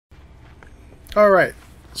Alright,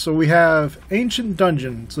 so we have Ancient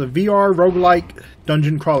Dungeon. It's a VR roguelike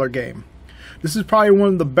dungeon crawler game. This is probably one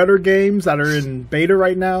of the better games that are in beta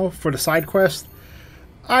right now for the side quest.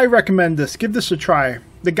 I recommend this. Give this a try.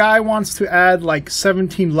 The guy wants to add like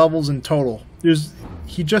 17 levels in total.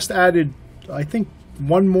 He just added, I think,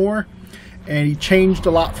 one more, and he changed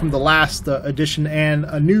a lot from the last edition, and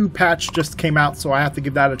a new patch just came out, so I have to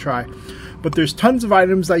give that a try. But there's tons of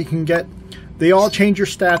items that you can get. They all change your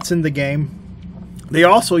stats in the game. They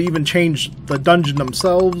also even change the dungeon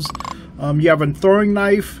themselves. You have a throwing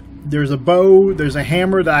knife, there's a bow, there's a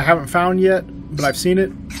hammer that I haven't found yet, but I've seen it.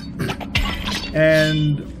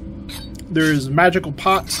 And there's magical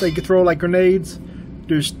pots that you can throw like grenades.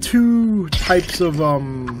 There's two types of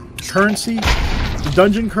currency. The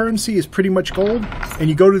dungeon currency is pretty much gold, and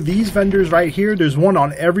you go to these vendors right here. There's one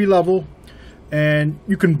on every level, and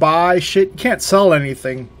you can buy shit. You can't sell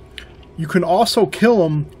anything. You can also kill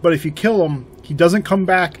him, but if you kill him, he doesn't come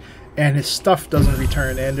back, and his stuff doesn't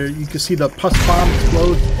return. And there, you can see the pus bomb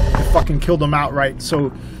explode. It fucking killed him outright.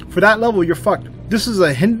 So for that level, you're fucked. This is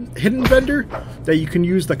a hidden vendor that you can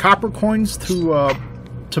use the copper coins to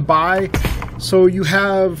buy. So you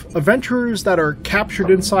have adventurers that are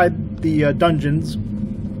captured inside the dungeons,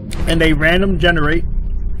 and they random generate.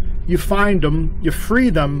 You find them, you free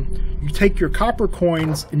them, you take your copper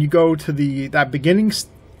coins, and you go to that beginning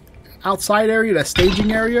outside area, that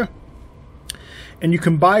staging area, and you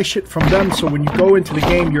can buy shit from them. So when you go into the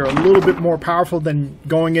game, you're a little bit more powerful than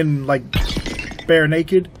going in like bare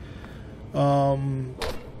naked.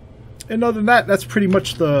 And other than that, that's pretty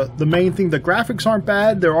much the main thing. The graphics aren't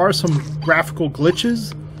bad. There are some graphical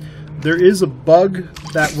glitches. There is a bug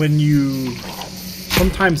that when you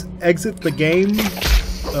sometimes exit the game,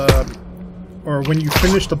 or when you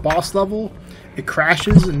finish the boss level, it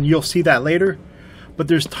crashes, and you'll see that later. But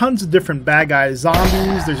there's tons of different bad guys,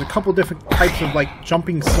 zombies. There's a couple different types of like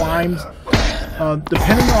jumping slimes.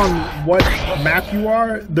 Depending on what map you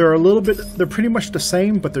are, they're pretty much the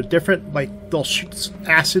same, but they're different. Like, they'll shoot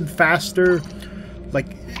acid faster,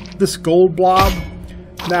 like this gold blob.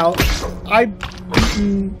 Now, I've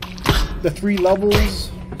beaten the 3 levels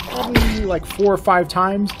probably like 4 or 5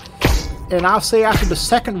 times, and I'll say after the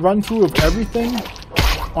second run through of everything,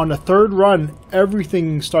 on the third run,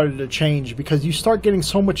 everything started to change, because you start getting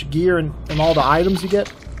so much gear and all the items you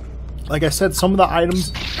get. Like I said, some of the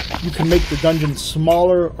items, you can make the dungeon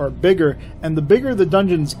smaller or bigger, and the bigger the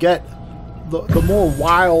dungeons get, the more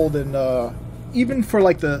wild, and even for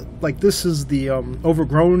like this is the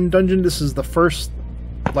overgrown dungeon. This is the first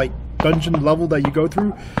like dungeon level that you go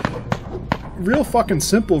through. Real fucking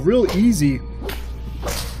simple, real easy.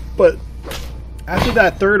 But after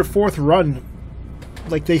that third or fourth run,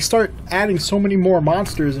 like, they start adding so many more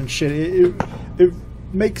monsters and shit. It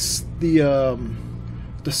makes the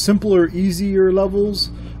simpler, easier levels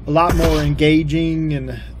a lot more engaging,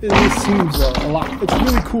 and it seems a lot. It's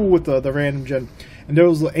really cool with the random gen. And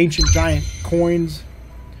those ancient giant coins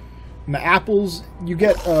and the apples you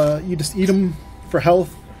get, you just eat them for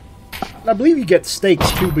health. And I believe you get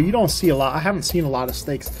steaks too, but you don't see a lot. I haven't seen a lot of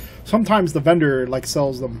steaks. Sometimes the vendor like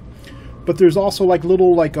sells them, but there's also like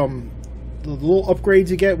little like the little upgrades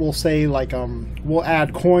you get will say like we'll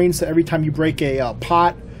add coins to every time you break a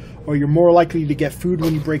pot, or you're more likely to get food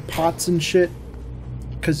when you break pots and shit,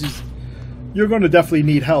 because you're going to definitely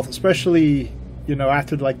need health, especially, you know,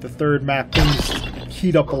 after like the third map. Things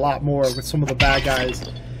heat up a lot more with some of the bad guys.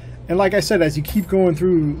 And like I said, as you keep going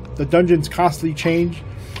through, the dungeons constantly change.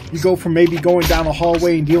 You go from maybe going down a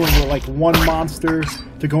hallway and dealing with like one monster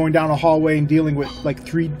to going down a hallway and dealing with like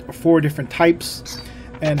 3 or 4 different types.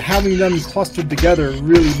 And having them clustered together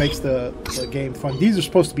really makes the game fun. These are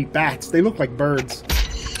supposed to be bats. They look like birds,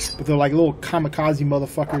 but they're like little kamikaze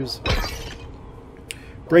motherfuckers.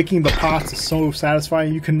 Breaking the pots is so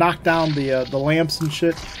satisfying. You can knock down the lamps and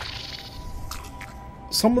shit.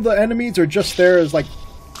 Some of the enemies are just there as like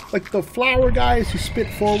the flower guys who spit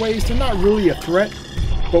 4 ways. They're not really a threat,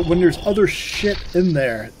 but when there's other shit in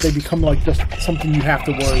there, they become like just something you have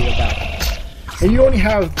to worry about. And you only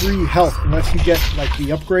have 3 health unless you get like the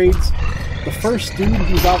upgrades. The first dude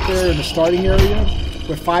who's out there in the starting area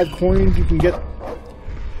with 5 coins,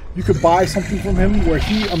 you could buy something from him where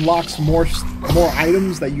he unlocks more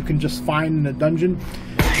items that you can just find in a dungeon.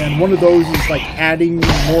 And one of those is like adding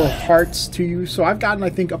more hearts to you. So I've gotten, I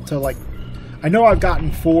think, up to like, I know I've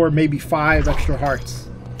gotten 4, maybe 5 extra hearts,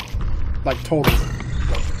 like total.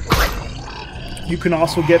 You can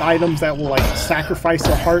also get items that will like sacrifice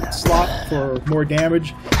a heart slot for more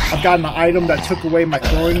damage. I've gotten an item that took away my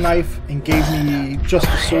throwing knife and gave me just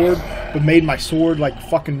a sword, but made my sword like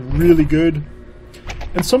fucking really good.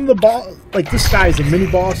 And some of the boss, like this guy is a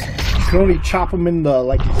mini boss. can only chop him in the,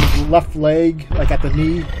 like, his left leg, like at the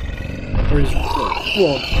knee, or his,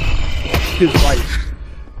 well, his right.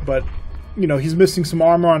 But, you know, he's missing some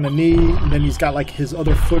armor on the knee, and then he's got, like, his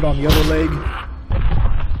other foot on the other leg.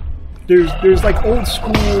 There's like old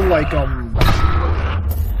school, like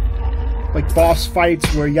boss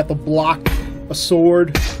fights where you have to block a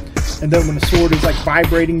sword, and then when the sword is like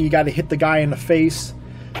vibrating, you got to hit the guy in the face.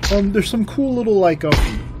 There's some cool little like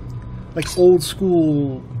old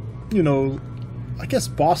school, you know, I guess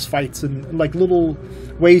boss fights and like little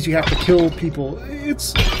ways you have to kill people.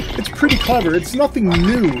 It's pretty clever. It's nothing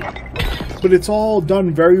new, but it's all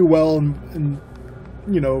done very well and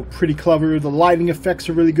you know, pretty clever. The lighting effects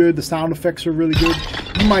are really good. The sound effects are really good.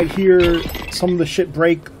 You might hear some of the shit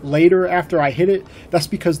break later after I hit it. That's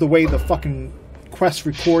because the way the fucking quest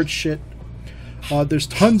records shit. There's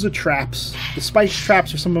tons of traps. The spiked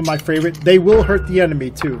traps are some of my favorite. They will hurt the enemy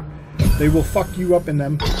too. They will fuck you up in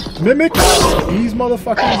them. Mimics! These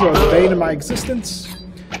motherfuckers are the bane of my existence.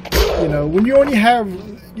 You know, when you only have...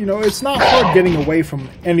 You know, it's not hard getting away from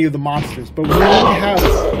any of the monsters, but when you only have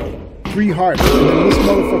 3 hearts, and then this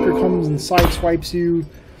motherfucker comes and sideswipes you,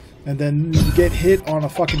 and then you get hit on a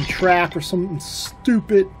fucking trap or something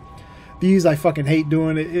stupid. These I fucking hate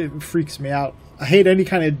doing. It freaks me out. I hate any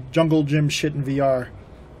kind of jungle gym shit in VR.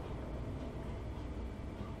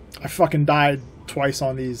 I fucking died twice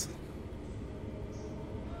on these.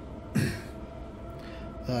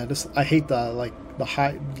 I hate the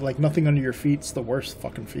high, like nothing under your feet's the worst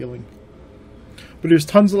fucking feeling. But there's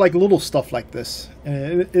tons of like little stuff like this,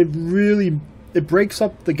 and it really breaks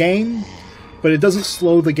up the game, but it doesn't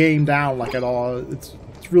slow the game down like at all. It's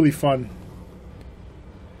really fun.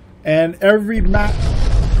 And every map,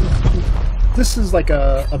 this is like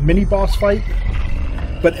a mini boss fight,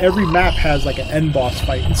 but every map has like an end boss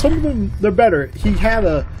fight, and some of them they're better. He had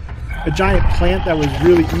a giant plant that was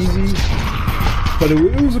really easy, but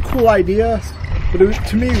it was a cool idea. But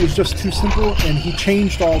to me, it was just too simple, and he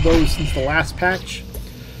changed all those since the last patch.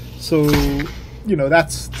 So, you know,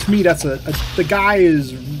 to me, the guy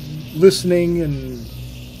is listening, and,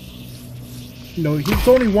 you know, he's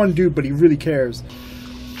only one dude, but he really cares.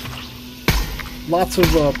 Lots of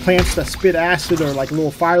plants that spit acid are like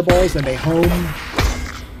little fireballs, and they home.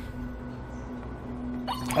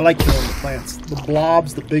 I like killing the plants. The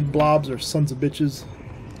blobs, the big blobs, are sons of bitches.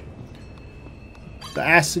 The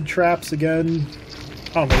acid traps again.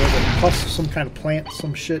 I don't know whether they're pus or some kind of plant,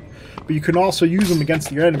 some shit. But you can also use them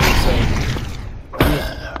against your enemies. So,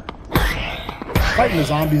 yeah. Fighting the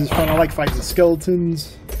zombies is fun. I like fighting the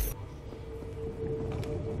skeletons.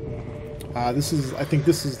 I think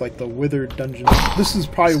this is like the Withered dungeon. This is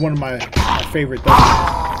probably one of my favorite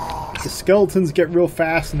dungeons. The skeletons get real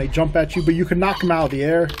fast and they jump at you, but you can knock them out of the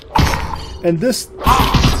air. And this,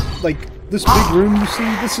 like, this big room you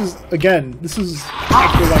see, this is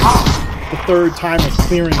after like the 3rd time of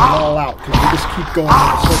clearing them all out, because we just keep going in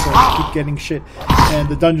a circle and keep getting shit, and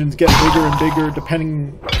the dungeons get bigger and bigger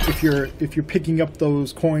depending if you're picking up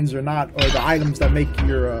those coins or not, or the items that make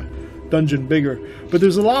your dungeon bigger. But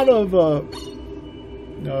there's a lot of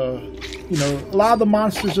you know, a lot of the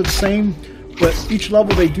monsters are the same, but each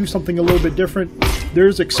level they do something a little bit different.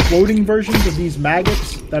 There's exploding versions of these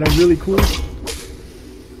maggots that are really cool.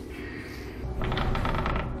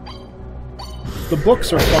 The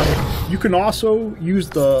books are fun. You can also use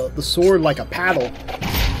the sword like a paddle,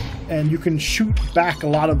 and you can shoot back a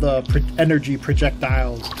lot of the energy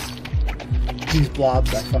projectiles. These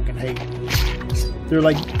blobs I fucking hate. They're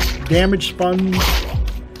like damage sponge,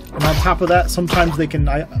 and on top of that, sometimes they can...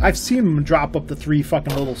 I've seen them drop up to 3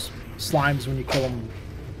 fucking little slimes when you kill them.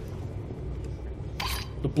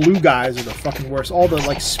 The blue guys are the fucking worst. All the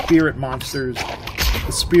like spirit monsters,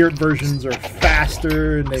 the spirit versions are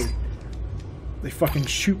faster, and they fucking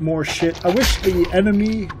shoot more shit. I wish the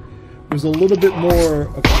enemy was a little bit more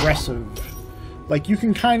aggressive. Like, you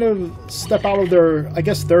can kind of step out of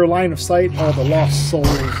their line of sight. Oh, the lost souls.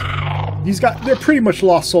 They're pretty much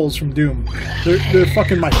lost souls from Doom. They're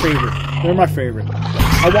fucking my favorite. They're my favorite.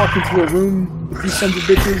 I walked into a room with these sons of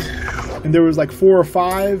bitches, and there was like 4 or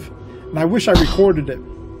 5, and I wish I recorded it.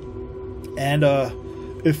 And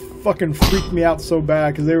it fucking freaked me out so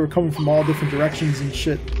bad, because they were coming from all different directions and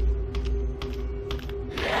shit.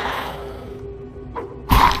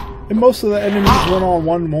 And most of the enemies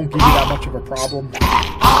one-on-one won't give you that much of a problem.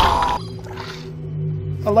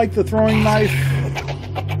 I like the throwing knife.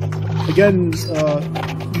 Again,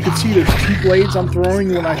 you can see there's 2 blades I'm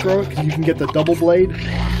throwing when I throw it, because you can get the double blade.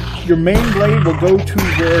 Your main blade will go to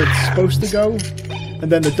where it's supposed to go, and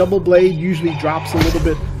then the double blade usually drops a little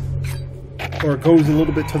bit, or goes a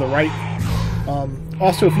little bit to the right.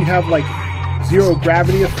 Also, if you have like zero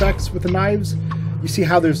gravity effects with the knives. You see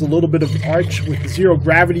how there's a little bit of arch? With zero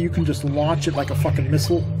gravity, you can just launch it like a fucking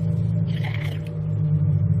missile.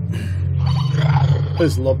 I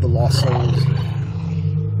just love the Lost Souls.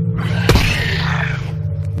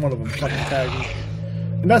 One of them fucking tagged me.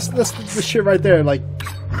 And that's the shit right there. Like, 2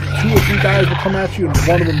 or 3 guys will come at you, and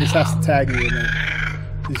one of them just has to tag you. And then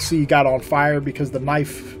you see you got on fire because the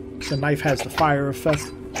knife has the fire effect.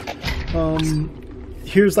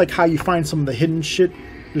 Here's like how you find some of the hidden shit.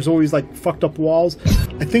 There's always like fucked up walls.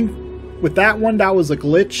 I think with that one, that was a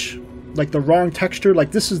glitch, like the wrong texture.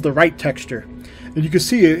 Like this is the right texture, and you can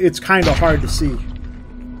see it's kind of hard to see.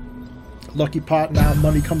 Lucky pot, now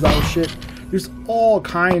money comes out of shit. There's all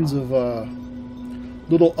kinds of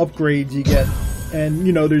little upgrades you get, and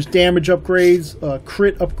you know there's damage upgrades,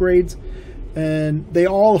 crit upgrades, and they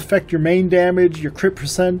all affect your main damage, your crit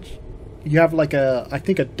percent. You have like I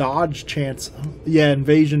think a dodge chance. Yeah,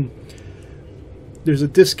 invasion. There's a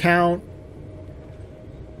discount.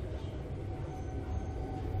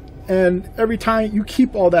 And every time you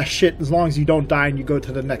keep all that shit as long as you don't die and you go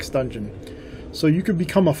to the next dungeon. So you could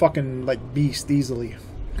become a fucking like beast easily.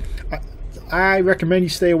 I recommend you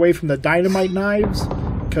stay away from the dynamite knives,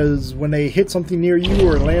 because when they hit something near you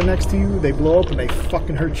or land next to you, they blow up and they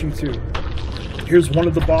fucking hurt you too. Here's one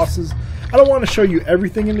of the bosses. I don't want to show you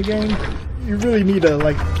everything in the game. You really need to,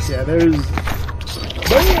 like, yeah, there's...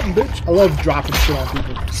 Damn, bitch! I love dropping shit on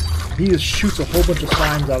people. He just shoots a whole bunch of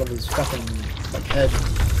slimes out of his fucking, like, head.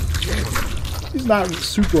 He's not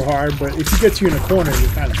super hard, but if he gets you in a corner, you're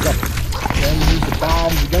kind of fucked. Then you use the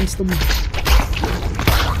bombs against them.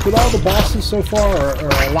 But all the bosses so far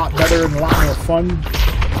are a lot better and a lot more fun.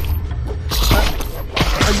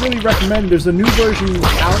 I really recommend, there's a new version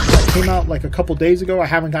out that came out like a couple days ago. I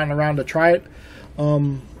haven't gotten around to try it.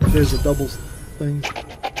 There's a double thing.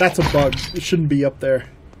 That's a bug. It shouldn't be up there.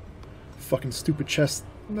 Fucking stupid chest.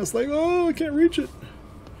 And that's like, oh, I can't reach it.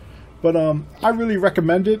 But I really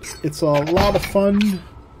recommend it. It's a lot of fun.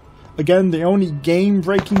 Again, the only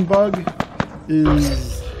game-breaking bug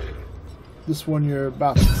is this one you're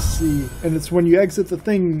about to see. And it's when you exit the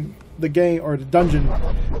thing, the game, or the dungeon,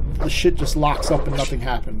 the shit just locks up and nothing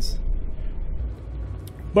happens.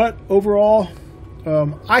 But overall,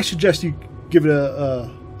 I suggest you give it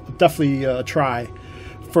definitely a try.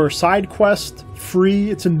 For side quest, free,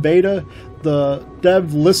 it's in beta. The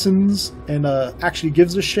dev listens and actually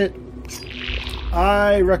gives a shit.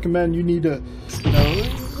 I recommend you need to, you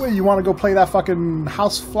know, you want to go play that fucking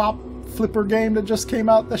house flipper game that just came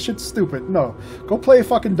out? That shit's stupid. No, go play a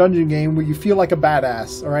fucking dungeon game where you feel like a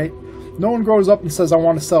badass. All right. No one grows up and says, I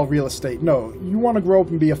want to sell real estate. No, you want to grow up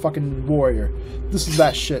and be a fucking warrior. This is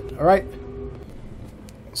that shit, alright?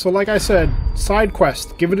 So like I said, side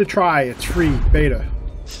quest, give it a try. It's free, beta.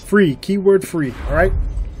 Free, keyword free, alright?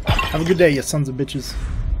 Have a good day, you sons of bitches.